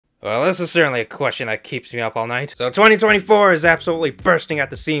Well, this is certainly a question that keeps me up all night. So 2024 is absolutely bursting at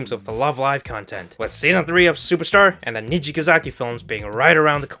the seams with the Love Live content, with Season 3 of Superstar and the Nijigasaki films being right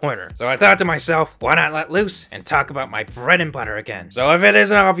around the corner. So I thought to myself, why not let loose and talk about my bread and butter again? So if it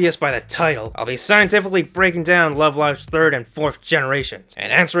isn't obvious by the title, I'll be scientifically breaking down Love Live's 3rd and 4th generations,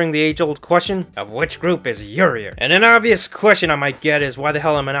 and answering the age-old question of which group is Yuri-er. And an obvious question I might get is why the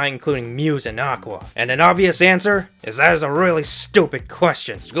hell am I not including Muse and Aqua? And an obvious answer is that is a really stupid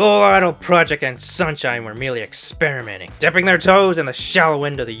question. School Idol Project and Sunshine were merely experimenting, dipping their toes in the shallow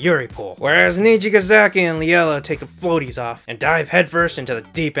end of the Yuri pool, whereas Nijigasaki and Liella take the floaties off and dive headfirst into the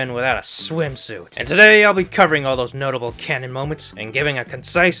deep end without a swimsuit. And today I'll be covering all those notable canon moments and giving a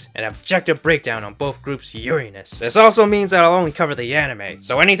concise and objective breakdown on both groups' Yuri-ness. This also means that I'll only cover the anime,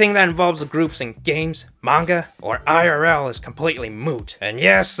 so anything that involves the groups in games, manga, or IRL is completely moot. And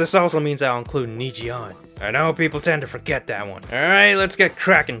yes, this also means I'll include Nijiyon. I know people tend to forget that one. Alright, let's get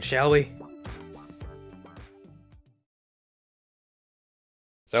cracking, shall we?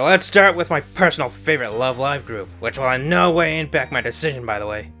 So let's start with my personal favorite Love Live group, which will in no way impact my decision, by the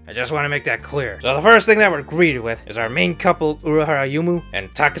way. I just want to make that clear. So the first thing that we're greeted with is our main couple Urahara Yumu and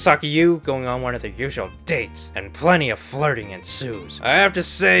Takasaki Yu going on one of their usual dates, and plenty of flirting ensues. I have to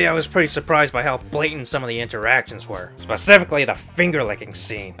say I was pretty surprised by how blatant some of the interactions were, specifically the finger-licking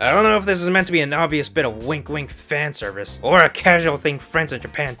scene. I don't know if this is meant to be an obvious bit of wink-wink fan service, or a casual thing friends in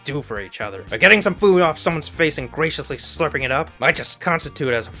Japan do for each other, but getting some food off someone's face and graciously slurping it up might just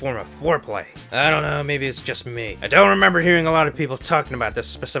constitute as a form of foreplay. I don't know, maybe it's just me. I don't remember hearing a lot of people talking about this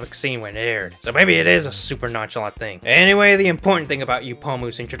specific scene when it aired, so maybe it is a super nonchalant thing. Anyway, the important thing about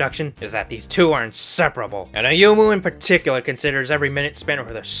Yupomu's introduction is that these two are inseparable, and Ayumu in particular considers every minute spent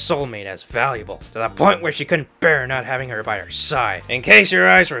with her soulmate as valuable, to the point where she couldn't bear not having her by her side. In case your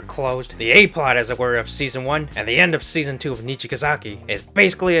eyes were closed, the A-plot as it were of Season 1 and the end of Season 2 of Nijigasaki is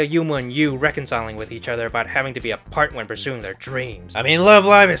basically Ayumu and Yu reconciling with each other about having to be apart when pursuing their dreams. I mean, Love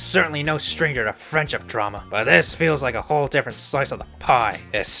Live is certainly no stranger to friendship drama, but this feels like a whole different slice of the pie,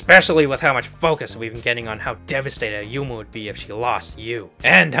 especially with how much focus we've been getting on how devastated Ayumu would be if she lost Yu,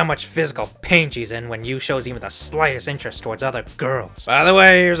 and how much physical pain she's in when Yu shows even the slightest interest towards other girls. By the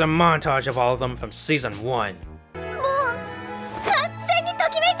way, here's a montage of all of them from Season 1.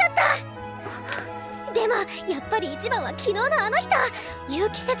 でもやっぱり一番は昨日のあの人、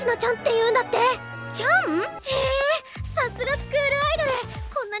結城節乃ちゃんって言うんだって。ちゃん？へえ、さすがスクールアイドル。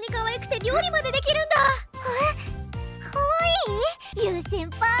こんなに可愛くて料理までできるんだ。え、可愛い？ゆう先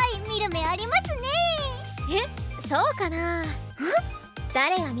輩、見る目ありますね。え、そうかな。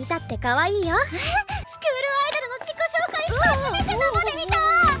誰が見たって可愛いよ。スクールアイドルの自己紹介初めて生で見た。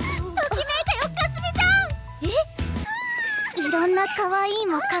ときめいたよ、かすみちゃん。え？いろんな可愛い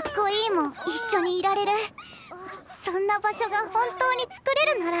もかっこいいも一緒にいられる。そんな場所が本当に作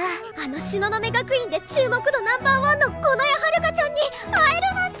れるなら、あの東雲学院で注目度ナンバーワンのこのやはるかちゃんに会え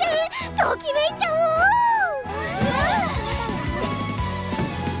るなんてときめいちゃおう。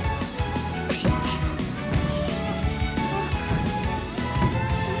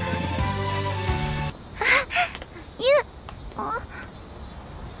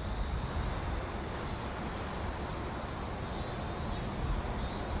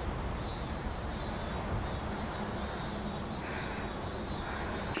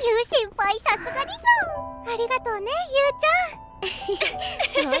ゆう先輩、さすがリゾン。ありがとうね、ゆうち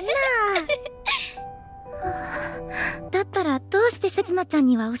ゃん。そんな。だったらどうしてせつなちゃん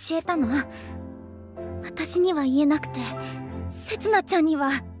には教えたの？私には言えなくて、せつなちゃんに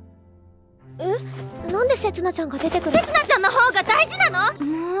は。なんでせつなちゃんが出てくる？せつなちゃんの方が大事なの？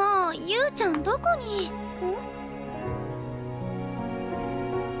もう、ゆうちゃんどこに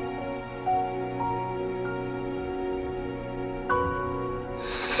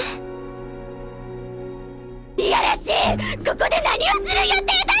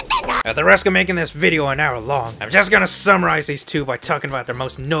？At the risk of making this video an hour long, I'm just gonna summarize these two by talking about their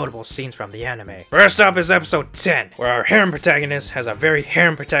most notable scenes from the anime. First up is episode 10, where our harem protagonist has a very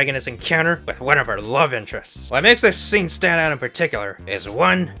harem protagonist encounter with one of her love interests. What makes this scene stand out in particular is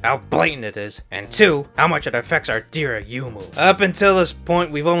 1, how blatant it is, and 2, how much it affects our dear Ayumu. Up until this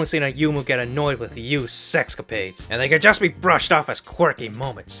point, we've only seen Ayumu get annoyed with Yu's sexcapades, and they could just be brushed off as quirky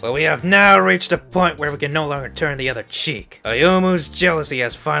moments. But we have now reached a point where we can no longer turn the other cheek. Ayumu's jealousy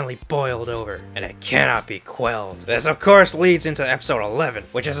has finally boiled over, and it cannot be quelled. This of course leads into episode 11,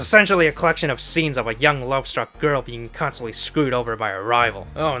 which is essentially a collection of scenes of a young love-struck girl being constantly screwed over by a rival.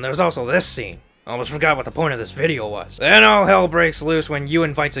 Oh, and there's also this scene. Almost forgot what the point of this video was. Then all hell breaks loose when Yu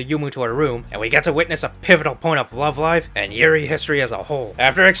invites Ayumu to her room, and we get to witness a pivotal point of Love Live and Yuri history as a whole.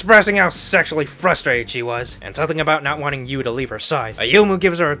 After expressing how sexually frustrated she was, and something about not wanting Yu to leave her side, Ayumu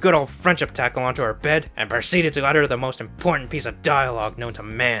gives her a good old friendship tackle onto her bed, and proceeded to utter the most important piece of dialogue known to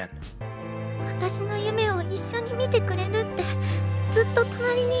man. 私の夢を一緒に見てくれるって、ずっと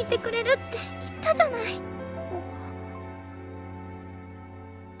隣にいてくれるって言ったじゃない。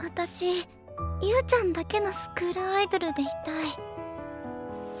私、ゆうちゃんだけのスクールアイドルでいたい。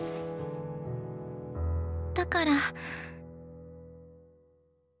だから、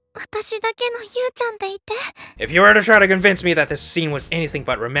私だけのゆうちゃんでいて。If you were to try to convince me that this scene was anything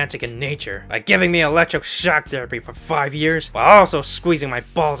but romantic in nature, by giving me electroshock therapy for 5 years, while also squeezing my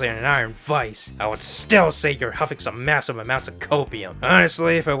balls in an iron vice, I would still say you're huffing some massive amounts of copium.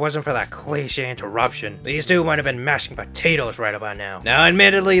 Honestly, if it wasn't for that cliche interruption, these two might have been mashing potatoes right about now. Now,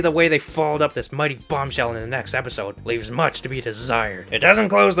 admittedly, the way they followed up this mighty bombshell in the next episode leaves much to be desired. It doesn't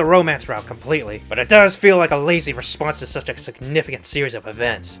close the romance route completely, but it does feel like a lazy response to such a significant series of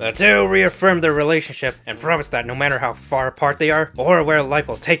events. The two reaffirmed their relationship and promised that no matter how far apart they are, or where life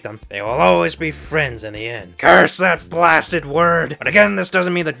will take them, they will always be friends in the end. Curse that blasted word! But again, this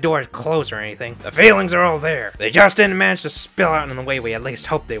doesn't mean the door is closed or anything. The feelings are all there. They just didn't manage to spill out in the way we at least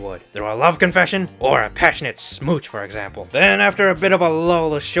hoped they would. Through a love confession, or a passionate smooch, for example. Then, after a bit of a lull,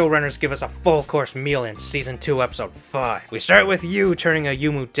 the showrunners give us a full-course meal in Season 2, Episode 5. We start with Yu turning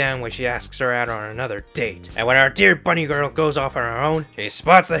Ayumu down when she asks her out on another date. And when our dear bunny girl goes off on her own, she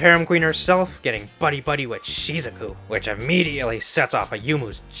spots the harem queen herself getting buddy-buddy with Shizuku, which immediately sets off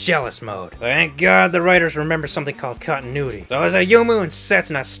Ayumu's jealous mode. Thank God the writers remember something called continuity. So as Ayumu and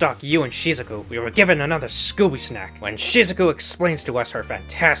Setsuna stalk Yu and Shizuku, we were given another Scooby snack when Shizuku explains to us her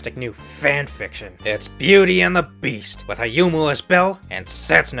fantastic new fanfiction. It's Beauty and the Beast, with Ayumu as Belle and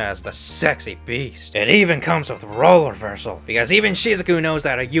Setsuna as the sexy beast. It even comes with role reversal, because even Shizuku knows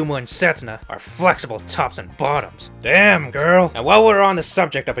that Ayumu and Setsuna are flexible tops and bottoms. Damn, girl. And while we're on the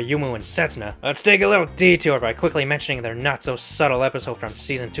subject of Ayumu and Setsuna, let's take a little detour by quickly mentioning their not-so-subtle episode from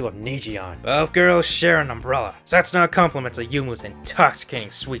Season 2 of Nijiyon. Both girls share an umbrella. Setsuna compliments Ayumu's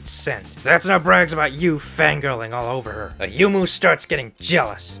intoxicating sweet scent. Setsuna brags about Yu fangirling all over her. Ayumu starts getting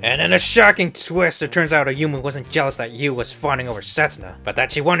jealous. And in a shocking twist, it turns out Ayumu wasn't jealous that Yu was fawning over Setsuna, but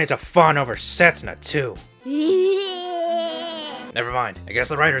that she wanted to fawn over Setsuna too. Never mind, I guess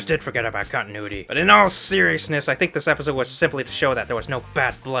the writers did forget about continuity. But in all seriousness, I think this episode was simply to show that there was no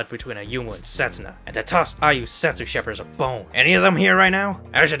bad blood between Ayumu and Setsuna, and to toss Ayu Setsu Shepherd's a bone. Any of them here right now?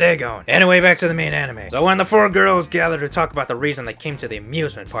 How's your day going? Anyway, back to the main anime. So when the four girls gather to talk about the reason they came to the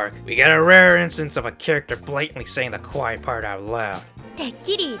amusement park, we get a rare instance of a character blatantly saying the quiet part out loud. てっ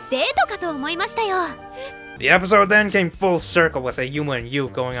きりデートかと思いましたよ。 The episode then came full circle with Ayumu and Yu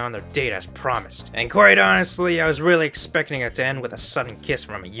going on their date as promised. And quite honestly, I was really expecting it to end with a sudden kiss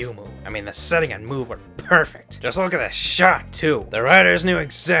from Ayumu. I mean, the setting and move were perfect. Just look at the shot, too. The writers knew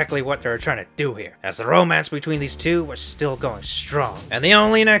exactly what they were trying to do here, as the romance between these two was still going strong. And the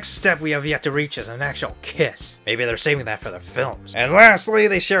only next step we have yet to reach is an actual kiss. Maybe they're saving that for their films. And lastly,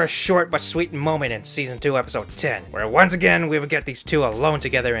 they share a short but sweet moment in Season 2, Episode 10, where once again we would get these two alone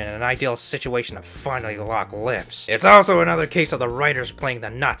together in an ideal situation to finally lock lips. It's also another case of the writers playing the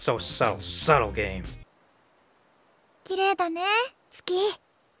not-so-subtle game. 綺麗だね、月。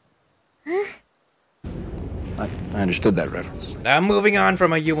うん。 I understood that reference. Now moving on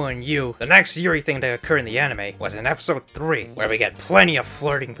from Ayumu and Yu, the next Yuri thing to occur in the anime was in episode 3, where we get plenty of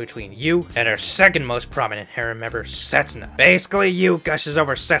flirting between Yu and her second most prominent harem member, Setsuna. Basically, Yu gushes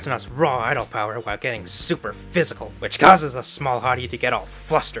over Setsuna's raw idol power while getting super physical, which causes the small hottie to get all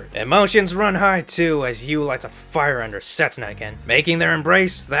flustered. Emotions run high too as Yu lights a fire under Setsuna again, making their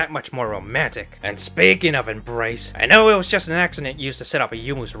embrace that much more romantic. And speaking of embrace, I know it was just an accident used to set up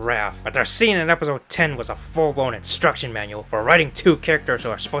Ayumu's wrath, but their scene in episode 10 was a full-blown instruction manual for writing two characters who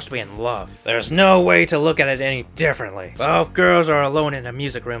are supposed to be in love. There's no way to look at it any differently. Both girls are alone in a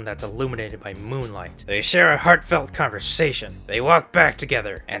music room that's illuminated by moonlight. They share a heartfelt conversation. They walk back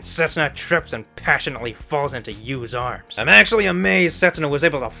together, and Setsuna trips and passionately falls into Yu's arms. I'm actually amazed Setsuna was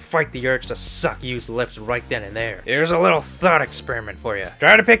able to fight the urge to suck Yu's lips right then and there. Here's a little thought experiment for you.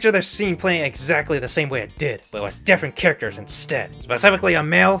 Try to picture this scene playing exactly the same way it did, but with different characters instead. Specifically a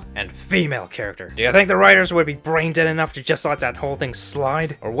male and female character. Do you think the writers would would be brain dead enough to just let that whole thing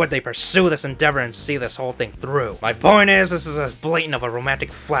slide? Or would they pursue this endeavor and see this whole thing through? My point is, this is as blatant of a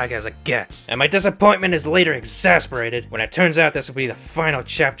romantic flag as it gets. And my disappointment is later exasperated when it turns out this will be the final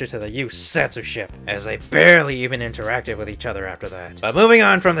chapter to the Yu censorship, as they barely even interacted with each other after that. But moving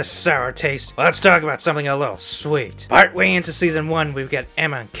on from this sour taste, let's talk about something a little sweet. Partway into season 1, we get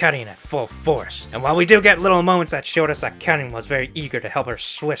Emma and Karin at full force. And while we do get little moments that showed us that Karin was very eager to help her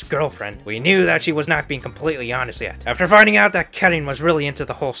Swiss girlfriend, we knew that she was not being completely honest yet. After finding out that Karin was really into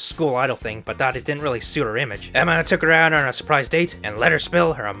the whole school idol thing, but thought it didn't really suit her image, Emma took her out on a surprise date and let her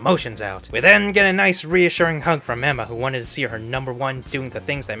spill her emotions out. We then get a nice reassuring hug from Emma, who wanted to see her #1 doing the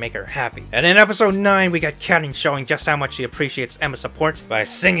things that make her happy. And in episode 9, we got Karin showing just how much she appreciates Emma's support by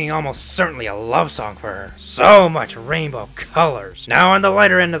singing almost certainly a love song for her. So much rainbow colors. Now on the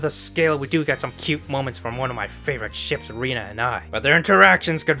lighter end of the scale, we do get some cute moments from one of my favorite ships, Rina and I, but their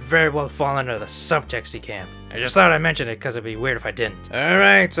interactions could very well fall under the subtexty camp. I just thought I'd mention it because it'd be weird if I didn't.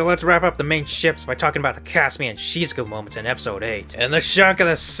 Alright, so let's wrap up the main ships by talking about the Kasumi and Shizuku moments in episode 8. In the shock of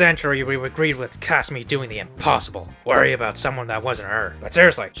the century, we agreed with Kasumi doing the impossible. Worry about someone that wasn't her. But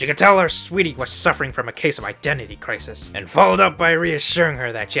seriously, she could tell her sweetie was suffering from a case of identity crisis, and followed up by reassuring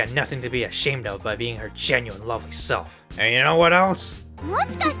her that she had nothing to be ashamed of by being her genuine lovely self. And you know what else? もし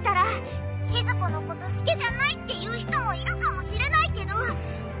かしたら静子のこと好きじゃないっていう人もいるかもしれないけど、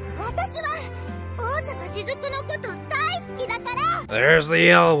私は大坂雫のこと大好きだから。 There's the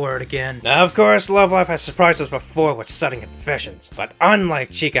L word again. Now, of course, Love Life has surprised us before with sudden confessions, but unlike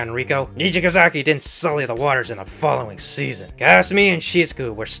Chika and Riko, Nijigasaki didn't sully the waters in the following season. Kasumi and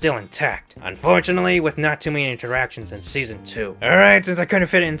Shizuku were still intact, unfortunately with not too many interactions in season 2. Alright, since I couldn't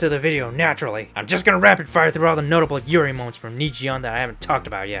fit it into the video naturally, I'm just gonna rapid fire through all the notable Yuri moments from Nijiyon that I haven't talked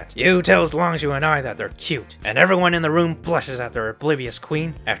about yet. Yu tells Longzhu and I that they're cute, and everyone in the room blushes at their oblivious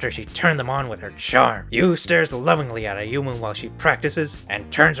queen after she turned them on with her charm. Yu stares lovingly at Ayumu while she practices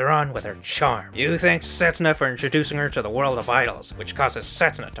and turns her on with her charm. Yu thanks Setsuna for introducing her to the world of idols, which causes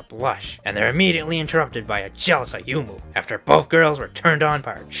Setsuna to blush, and they're immediately interrupted by a jealous Ayumu after both girls were turned on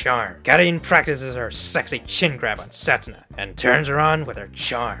by her charm. Karin practices her sexy chin grab on Setsuna and turns her on with her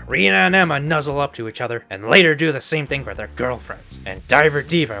charm. Rina and Emma nuzzle up to each other and later do the same thing with their girlfriends, and Diver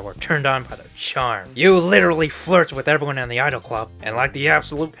Diva were turned on by their charm. Yu literally flirts with everyone in the idol club, and like the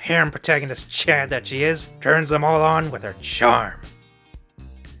absolute harem protagonist Chad that she is, turns them all on with her charm.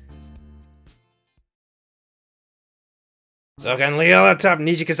 So can Liella top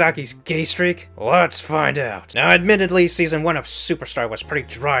Nijikasaki's gay streak? Let's find out. Now admittedly, season 1 of Superstar was pretty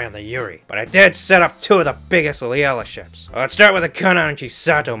dry on the Yuri, but I did set up 2 of the biggest Liella ships. Let's start with the Kana and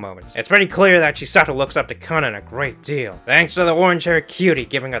Chisato moments. It's pretty clear that Chisato looks up to Kana a great deal, thanks to the orange-haired cutie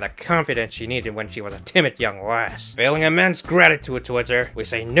giving her the confidence she needed when she was a timid young lass. Feeling immense gratitude towards her, we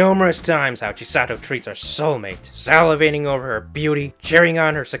say numerous times how Chisato treats her soulmate, salivating over her beauty, cheering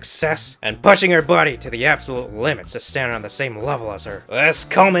on her success, and pushing her body to the absolute limits to stand on the same level as her. This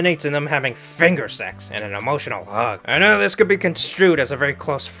culminates in them having finger sex and an emotional hug. I know this could be construed as a very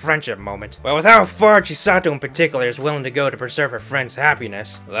close friendship moment, but with how far Chisato in particular is willing to go to preserve her friend's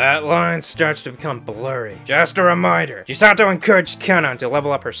happiness, that line starts to become blurry. Just a reminder, Chisato encouraged Kana to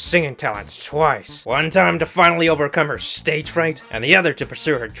level up her singing talents twice. One time to finally overcome her stage fright, and the other to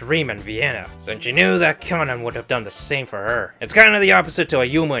pursue her dream in Vienna, since she knew that Kana would have done the same for her. It's kind of the opposite to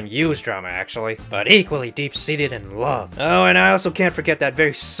Ayuma and Yu's drama actually, but equally deep-seated in love. Oh, and I also can't forget that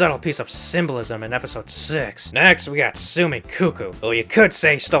very subtle piece of symbolism in episode 6. Next, we got Sumi Kuku, who you could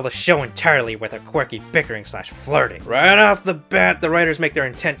say stole the show entirely with her quirky bickering / flirting. Right off the bat, the writers make their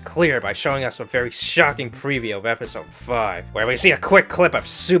intent clear by showing us a very shocking preview of episode 5, where we see a quick clip of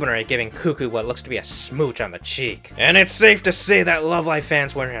Sumire giving Kuku what looks to be a smooch on the cheek. And it's safe to say that Love Live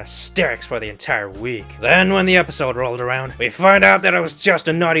fans were in hysterics for the entire week. Then when the episode rolled around, we find out that it was just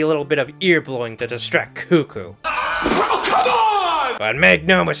a naughty little bit of ear blowing to distract Kuku. But make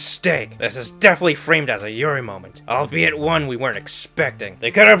no mistake, this is definitely framed as a Yuri moment, albeit one we weren't expecting.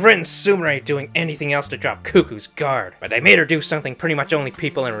 They could have written Sumire doing anything else to drop Kuku's guard, but they made her do something pretty much only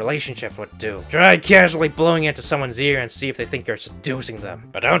people in relationships would do. Try casually blowing into someone's ear and see if they think you're seducing them.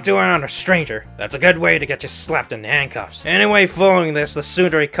 But don't do it on a stranger. That's a good way to get you slapped in handcuffs. Anyway, following this, the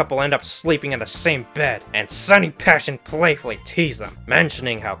tsundere couple end up sleeping in the same bed, and Sunny Passion playfully tease them,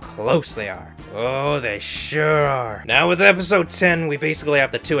 mentioning how close they are. Oh, they sure are. Now with episode 10, we basically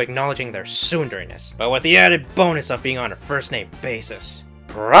have the two acknowledging their tsunderiness, but with the added bonus of being on a first name basis.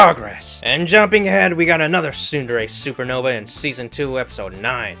 progress. And jumping ahead, we got another tsundere supernova in Season 2, Episode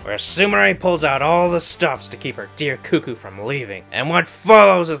 9, where Sumire pulls out all the stops to keep her dear Cuckoo from leaving. And what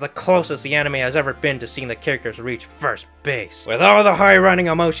follows is the closest the anime has ever been to seeing the characters reach first base. With all the high-running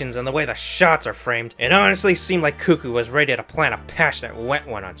emotions and the way the shots are framed, it honestly seemed like Cuckoo was ready to plant a passionate wet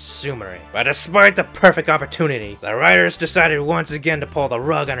one on Sumire. But despite the perfect opportunity, the writers decided once again to pull the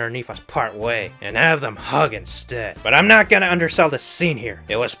rug underneath us part way, and have them hug instead. But I'm not gonna undersell the scene here.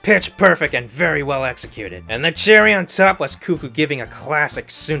 It was pitch perfect and very well executed. And the cherry on top was Cuckoo giving a classic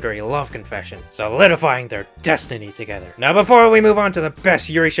tsundere love confession, solidifying their destiny together. Now before we move on to the best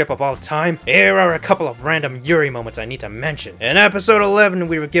Yuri ship of all time, here are a couple of random Yuri moments I need to mention. In episode 11,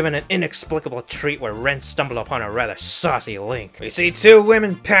 we were given an inexplicable treat where Ren stumbled upon a rather saucy Link. We see two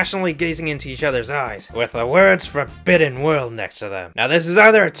women passionately gazing into each other's eyes, with the words "Forbidden World" next to them. Now this is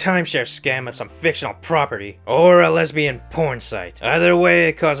either a timeshare scam of some fictional property, or a lesbian porn site. Either way,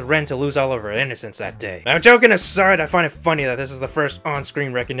 it caused Ren to lose all of her innocence that day. Now joking aside, I find it funny that this is the first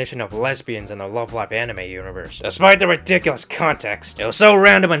on-screen recognition of lesbians in the Love Live anime universe. Despite the ridiculous context, it was so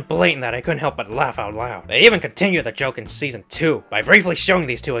random and blatant that I couldn't help but laugh out loud. They even continued the joke in Season 2, by briefly showing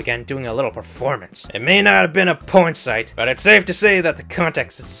these two again doing a little performance. It may not have been a porn site, but it's safe to say that the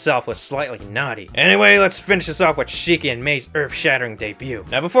context itself was slightly naughty. Anyway, let's finish this off with Shiki and Mei's earth-shattering debut.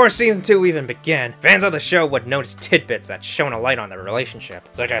 Now before Season 2 even began, fans of the show would notice tidbits that shone a light on their relationship,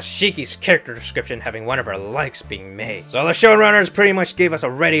 such as Shiki's character description having one of her likes being Mei. So the showrunners pretty much gave us a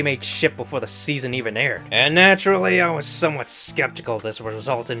ready-made ship before the season even aired. And naturally, I was somewhat skeptical this would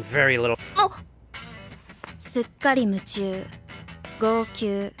result in very little— すっかり夢中号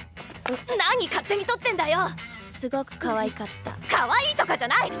泣何勝手に撮ってんだよ。すごく可愛かった。可愛いとかじゃ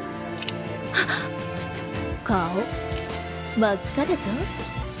ない。顔真っ赤だぞ。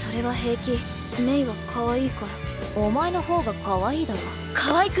それは平気。メイは可愛いから。お前の方が可愛いだわ。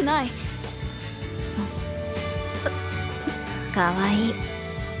可愛くない。可愛い。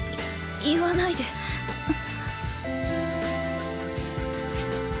言わないで。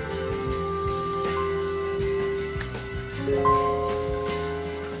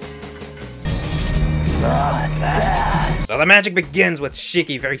So the magic begins with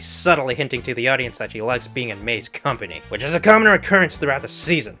Shiki very subtly hinting to the audience that she likes being in Mei's company, which is a common occurrence throughout the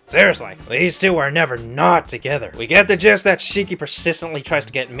season. Seriously, these two are never not together. We get the gist that Shiki persistently tries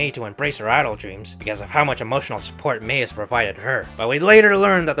to get Mei to embrace her idol dreams because of how much emotional support Mei has provided her, but we later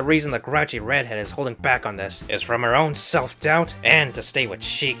learn that the reason the grouchy redhead is holding back on this is from her own self-doubt and to stay with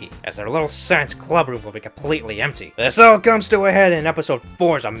Shiki, as their little science club room will be completely empty. This all comes to a head in episode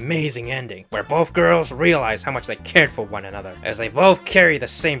 4's amazing ending, where both girls realize how much they cared for one another, as they both carry the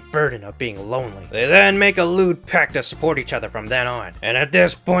same burden of being lonely. They then make a lewd pact to support each other from then on, and at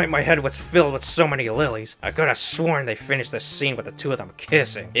this point my head was filled with so many lilies, I could have sworn they finished this scene with the two of them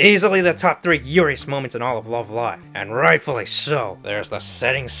kissing. Easily the top 3 Yuri's moments in all of Love Live, and rightfully so. There's the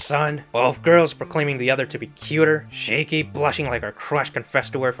setting sun, both girls proclaiming the other to be cuter, Shiki blushing like her crush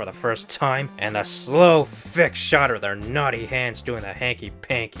confessed to her for the first time, and the slow, fixed shot of their naughty hands doing the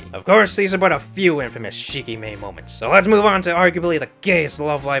hanky-panky. Of course, these are but a few infamous Shiki Mei moments, so let's move on to arguably the gayest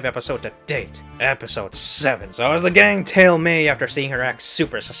Love Live episode to date, episode 7. So as the gang tail Mei after seeing her act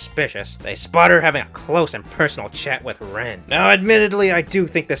super suspicious, they spot her having a close and personal chat with Ren. Now admittedly, I do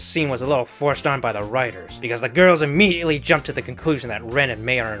think this scene was a little forced on by the writers, because the girls immediately jump to the conclusion that Ren and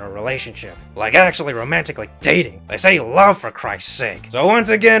Mei are in a relationship, like actually romantically dating. They say love, for Christ's sake. So once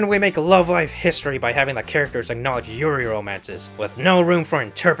again, we make Love Live history by having the characters acknowledge Yuri romances, with no room for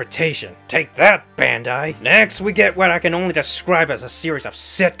interpretation. Take that, Bandai! Next, we get what I can only describe as a series of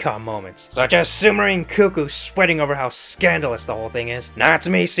sitcom moments, such as Sumire and Cuckoo sweating over how scandalous the whole thing is,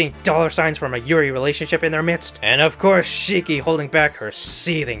 Natsume seeing dollar signs from a Yuri relationship in their midst, and of course Shiki holding back her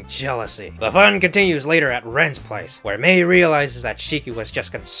seething jealousy. The fun continues later at Ren's place, where Mei realizes that Shiki was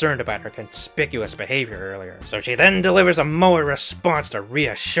just concerned about her conspicuous behavior earlier, so she then delivers a moe response to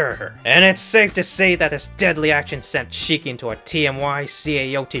reassure her. And it's safe to say that this deadly action sent Shiki into a TMY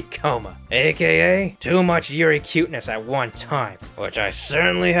CAOT coma, aka too much Yuri cuteness at one time, which I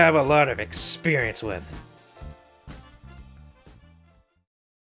certainly have a lot of experience with.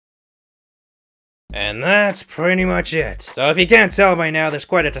 And that's pretty much it. So if you can't tell by now, there's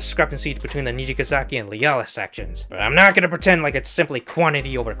quite a discrepancy between the Nijigasaki and Liella sections. But I'm not gonna pretend like it's simply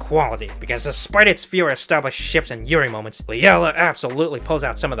quantity over quality, because despite its fewer established ships and Yuri moments, Liella absolutely pulls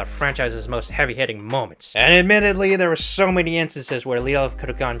out some of the franchise's most heavy-hitting moments. And admittedly, there were so many instances where Liella could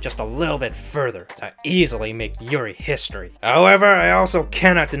have gone just a little bit further to easily make Yuri history. However, I also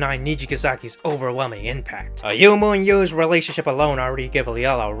cannot deny Nijigasaki's overwhelming impact. A Yumu and Yu's relationship alone already gave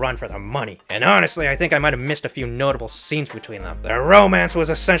Liella a run for the money, and honestly, honestly, I think I might have missed a few notable scenes between them. Their romance was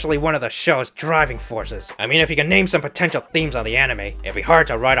essentially one of the show's driving forces. I mean, if you can name some potential themes on the anime, it'd be hard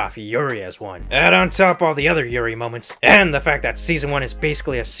to write off Yuri as one. Add on top all the other Yuri moments, and the fact that season 1 is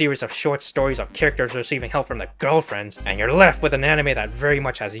basically a series of short stories of characters receiving help from their girlfriends, and you're left with an anime that very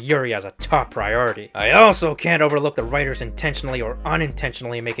much has Yuri as a top priority. I also can't overlook the writers intentionally or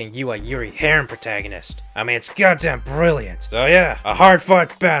unintentionally making you a Yuri harem protagonist. I mean, it's goddamn brilliant. So yeah, a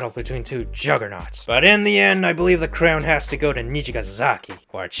hard-fought battle between two juggernauts. But in the end, I believe the crown has to go to Nijigasaki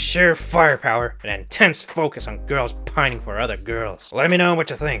for its sheer firepower and intense focus on girls pining for other girls. Let me know what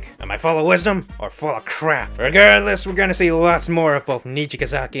you think. Am I full of wisdom or full of crap? Regardless, we're gonna see lots more of both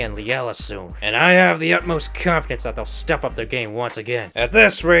Nijigasaki and Liella soon, and I have the utmost confidence that they'll step up their game once again. At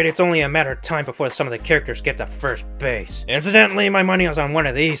this rate, it's only a matter of time before some of the characters get to first base. Incidentally, my money was on one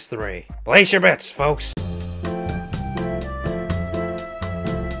of these three. Place your bets, folks.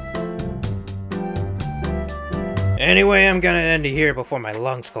 Anyway, I'm gonna end it here before my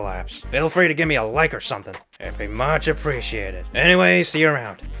lungs collapse. Feel free to give me a like or something. It'd be much appreciated. Anyway, see you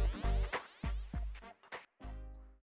around.